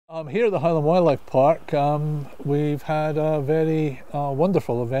Here at the Highland Wildlife Park, we've had a very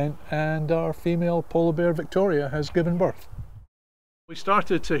wonderful event, and our female polar bear Victoria has given birth. We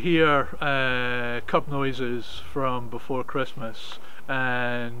started to hear cub noises from before Christmas,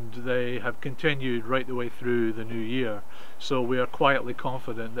 and they have continued right the way through the new year. So we are quietly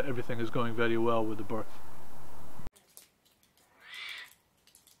confident that everything is going very well with the birth.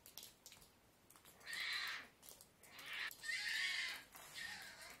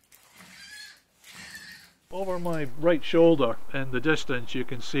 Over my right shoulder in the distance you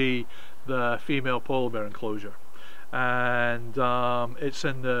can see the female polar bear enclosure, and it's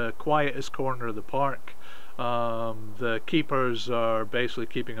in the quietest corner of the park. The keepers are basically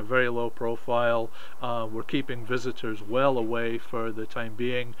keeping a very low profile. We're keeping visitors well away for the time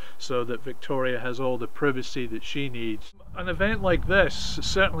being so that Victoria has all the privacy that she needs. An event like this,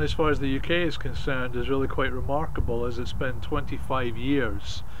 certainly as far as the UK is concerned, is really quite remarkable, as it's been 25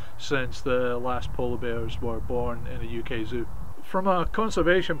 years since the last polar bears were born in a UK zoo. From a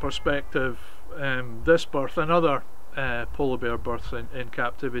conservation perspective, this birth and other polar bear births in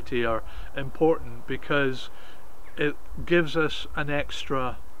captivity are important because it gives us an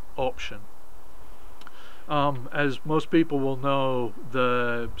extra option. As most people will know,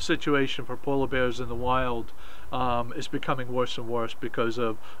 the situation for polar bears in the wild is becoming worse and worse because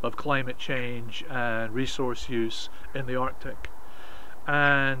of climate change and resource use in the Arctic.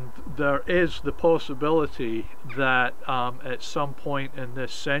 And there is the possibility that at some point in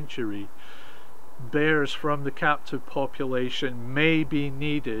this century, bears from the captive population may be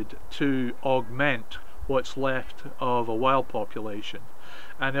needed to augment what's left of a wild population.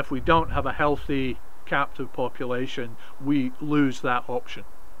 And if we don't have a healthy captive population, we lose that option.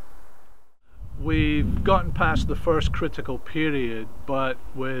 We've gotten past the first critical period, but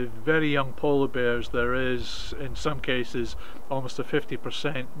with very young polar bears there is, in some cases, almost a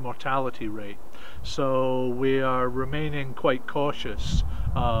 50% mortality rate. So we are remaining quite cautious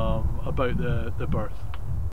about the birth.